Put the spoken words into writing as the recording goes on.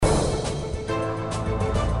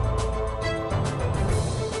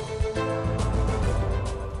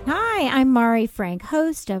I'm Mari Frank,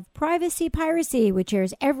 host of Privacy Piracy, which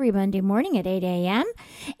airs every Monday morning at 8 a.m.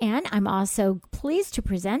 And I'm also pleased to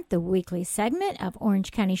present the weekly segment of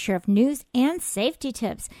Orange County Sheriff News and Safety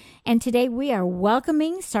Tips. And today we are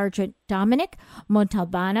welcoming Sergeant Dominic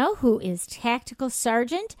Montalbano, who is Tactical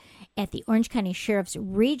Sergeant at the Orange County Sheriff's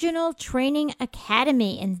Regional Training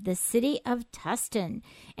Academy in the city of Tustin.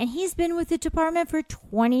 And he's been with the department for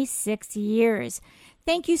 26 years.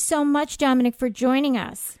 Thank you so much, Dominic, for joining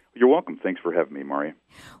us. You're welcome. Thanks for having me, Mari.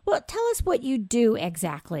 Well, tell us what you do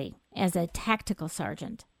exactly as a tactical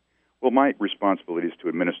sergeant. Well, my responsibility is to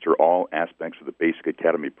administer all aspects of the Basic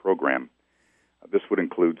Academy program. This would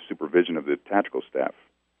include supervision of the tactical staff.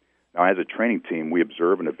 Now, as a training team, we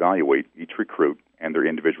observe and evaluate each recruit and their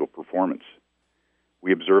individual performance.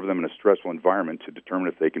 We observe them in a stressful environment to determine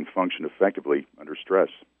if they can function effectively under stress.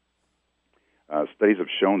 Studies have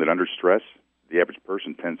shown that under stress, the average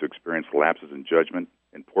person tends to experience lapses in judgment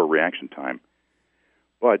and poor reaction time.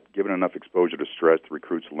 But given enough exposure to stress, the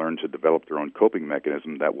recruits learn to develop their own coping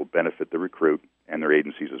mechanism that will benefit the recruit and their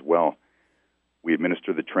agencies as well. We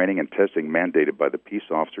administer the training and testing mandated by the Peace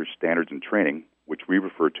Officers Standards and Training, which we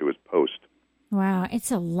refer to as POST. Wow,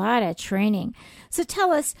 it's a lot of training. So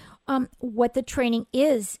tell us what the training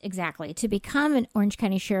is exactly to become an Orange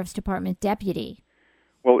County Sheriff's Department deputy.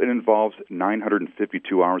 Well, it involves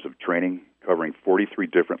 952 hours of training covering 43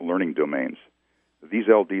 different learning domains. These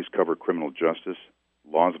LDs cover criminal justice,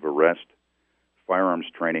 laws of arrest, firearms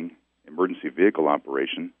training, emergency vehicle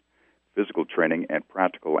operation, physical training, and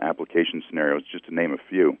practical application scenarios, just to name a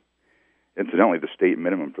few. Incidentally, the state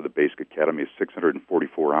minimum for the Basic Academy is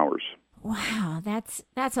 644 hours. Wow, that's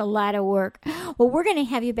a lot of work. Well, we're going to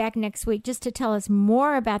have you back next week just to tell us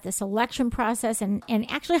more about the selection process and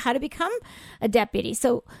actually how to become a deputy.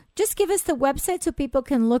 So just give us the website so people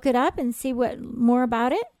can look it up and see more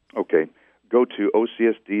about it. Okay. Go to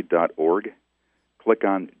ocsd.org, click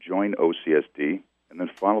on Join OCSD, and then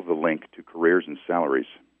follow the link to Careers and Salaries.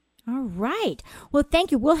 All right. Well,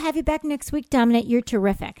 thank you. We'll have you back next week, Dominic. You're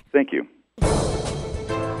terrific. Thank you.